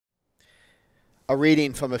A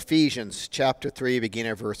reading from Ephesians chapter 3,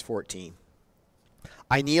 beginning at verse 14.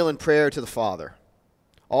 I kneel in prayer to the Father.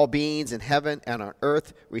 All beings in heaven and on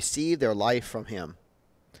earth receive their life from him.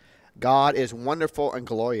 God is wonderful and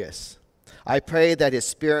glorious. I pray that his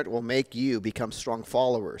Spirit will make you become strong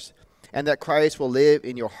followers, and that Christ will live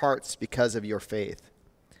in your hearts because of your faith.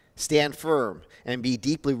 Stand firm and be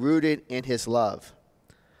deeply rooted in his love.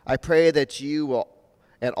 I pray that you will,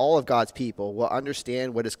 and all of God's people, will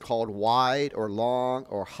understand what is called wide or long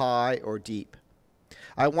or high or deep.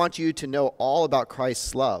 I want you to know all about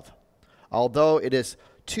Christ's love, although it is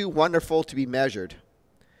too wonderful to be measured.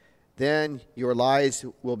 Then your lives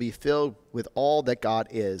will be filled with all that God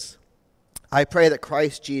is. I pray that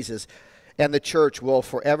Christ Jesus and the church will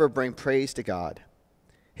forever bring praise to God.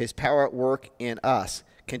 His power at work in us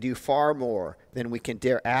can do far more than we can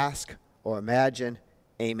dare ask or imagine.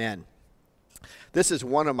 Amen. This is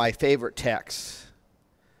one of my favorite texts.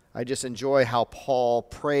 I just enjoy how Paul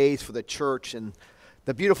prays for the church and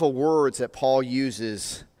the beautiful words that Paul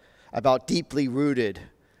uses about deeply rooted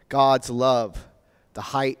God's love, the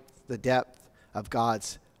height, the depth of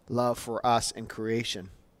God's love for us in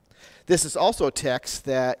creation. This is also a text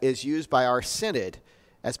that is used by our synod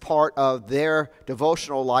as part of their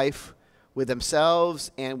devotional life with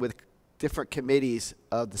themselves and with different committees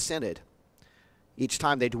of the synod. Each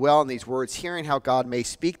time they dwell on these words, hearing how God may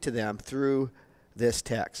speak to them through this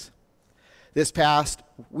text. This past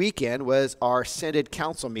weekend was our synod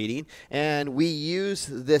council meeting, and we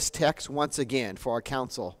used this text once again for our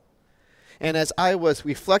council. And as I was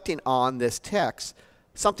reflecting on this text,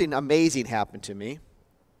 something amazing happened to me.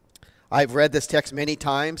 I've read this text many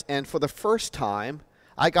times, and for the first time,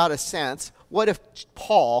 I got a sense, what if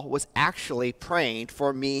Paul was actually praying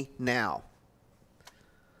for me now?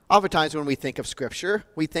 Oftentimes when we think of Scripture,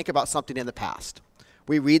 we think about something in the past.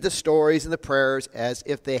 We read the stories and the prayers as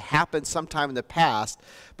if they happened sometime in the past,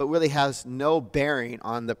 but really has no bearing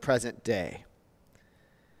on the present day.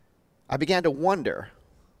 I began to wonder,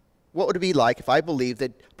 what would it be like if I believed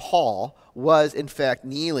that Paul was in fact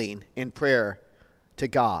kneeling in prayer to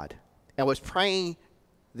God and was praying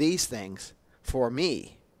these things for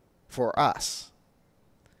me, for us?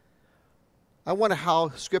 I wonder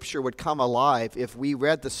how Scripture would come alive if we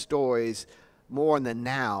read the stories more in the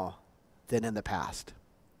now than in the past.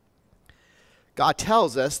 God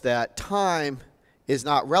tells us that time is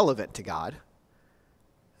not relevant to God,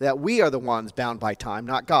 that we are the ones bound by time,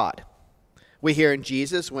 not God. We hear in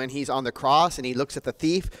Jesus when he's on the cross and he looks at the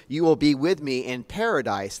thief, "You will be with me in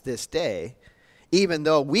paradise this day," even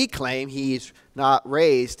though we claim he's not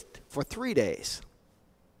raised for 3 days.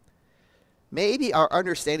 Maybe our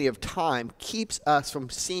understanding of time keeps us from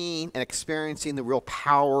seeing and experiencing the real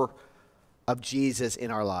power of Jesus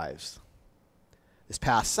in our lives. This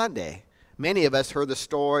past Sunday, many of us heard the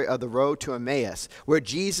story of the road to Emmaus, where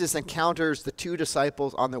Jesus encounters the two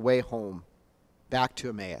disciples on their way home, back to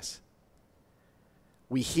Emmaus.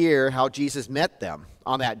 We hear how Jesus met them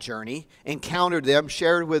on that journey, encountered them,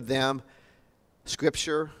 shared with them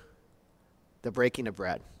Scripture, the breaking of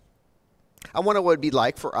bread. I wonder what it would be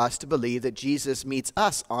like for us to believe that Jesus meets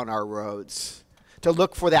us on our roads, to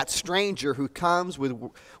look for that stranger who comes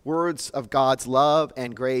with words of God's love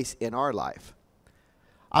and grace in our life.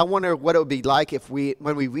 I wonder what it would be like if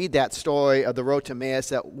when we read that story of the road to Emmaus,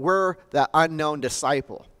 that we're the unknown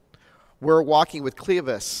disciple. We're walking with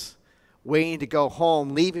Cleopas, waiting to go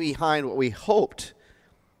home, leaving behind what we hoped,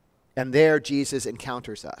 and there Jesus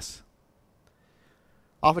encounters us.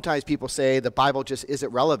 Oftentimes people say the Bible just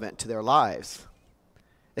isn't relevant to their lives.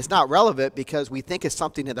 It's not relevant because we think it's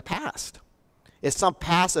something in the past. It's some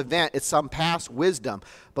past event. It's some past wisdom.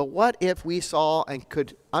 But what if we saw and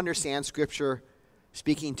could understand Scripture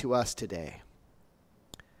speaking to us today?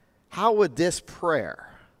 How would this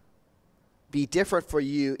prayer be different for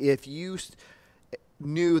you if you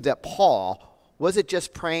knew that Paul wasn't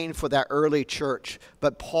just praying for that early church,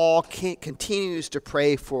 but Paul continues to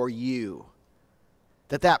pray for you?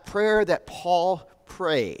 That prayer that Paul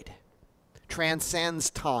prayed transcends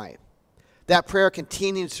time. That prayer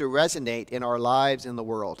continues to resonate in our lives in the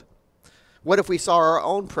world. What if we saw our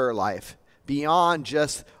own prayer life beyond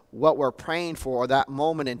just what we're praying for that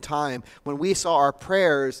moment in time, when we saw our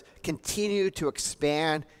prayers continue to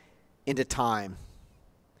expand into time?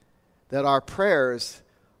 That our prayers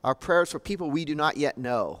for people we do not yet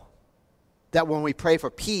know. That when we pray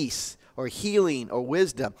for peace or healing or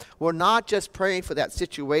wisdom, we're not just praying for that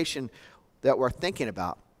situation that we're thinking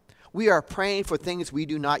about. We are praying for things we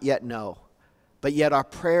do not yet know, but yet our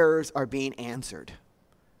prayers are being answered.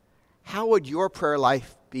 How would your prayer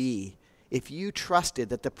life be if you trusted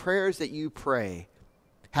that the prayers that you pray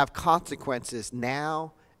have consequences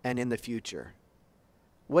now and in the future?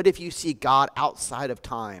 What if you see God outside of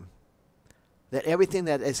time? That everything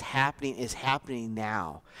that is happening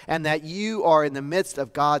now. And that you are in the midst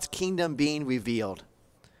of God's kingdom being revealed.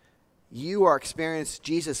 You are experiencing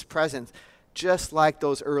Jesus' presence just like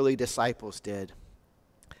those early disciples did.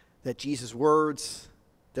 That Jesus' words,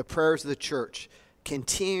 the prayers of the church,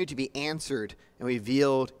 continue to be answered and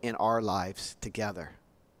revealed in our lives together.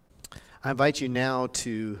 I invite you now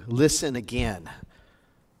to listen again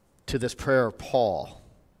to this prayer of Paul,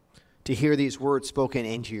 to hear these words spoken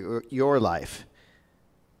into your life,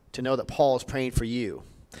 to know that Paul is praying for you.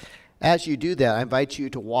 As you do that, I invite you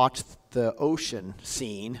to watch the ocean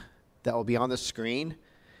scene that will be on the screen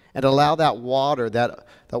and allow that water,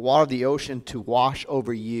 the water of the ocean to wash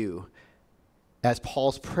over you as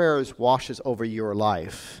Paul's prayers washes over your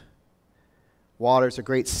life. Water is a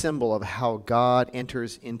great symbol of how God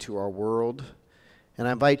enters into our world. And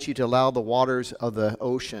I invite you to allow the waters of the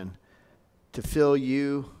ocean to fill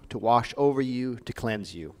you, to wash over you, to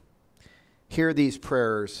cleanse you. Hear these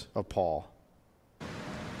prayers of Paul.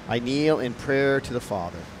 I kneel in prayer to the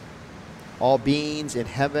Father. All beings in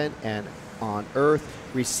heaven and on earth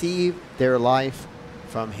receive their life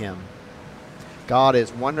from him. God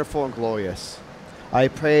is wonderful and glorious. I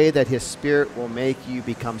pray that his Spirit will make you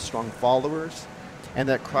become strong followers and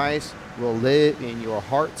that Christ will live in your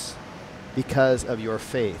hearts because of your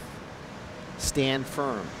faith. Stand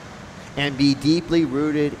firm and be deeply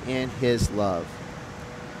rooted in his love.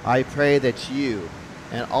 I pray that you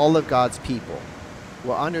and all of God's people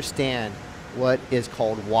will understand what is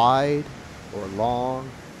called wide or long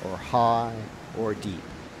or high or deep.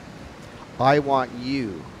 I want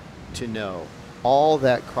you to know all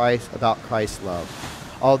that about Christ's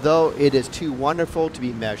love, although it is too wonderful to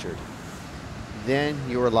be measured. Then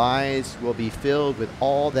your lives will be filled with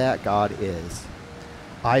all that God is.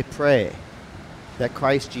 I pray that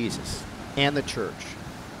Christ Jesus and the church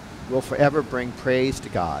will forever bring praise to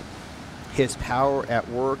God. His power at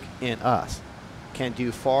work in us can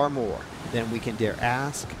do far more than we can dare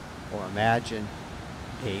ask or imagine.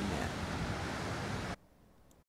 Amen.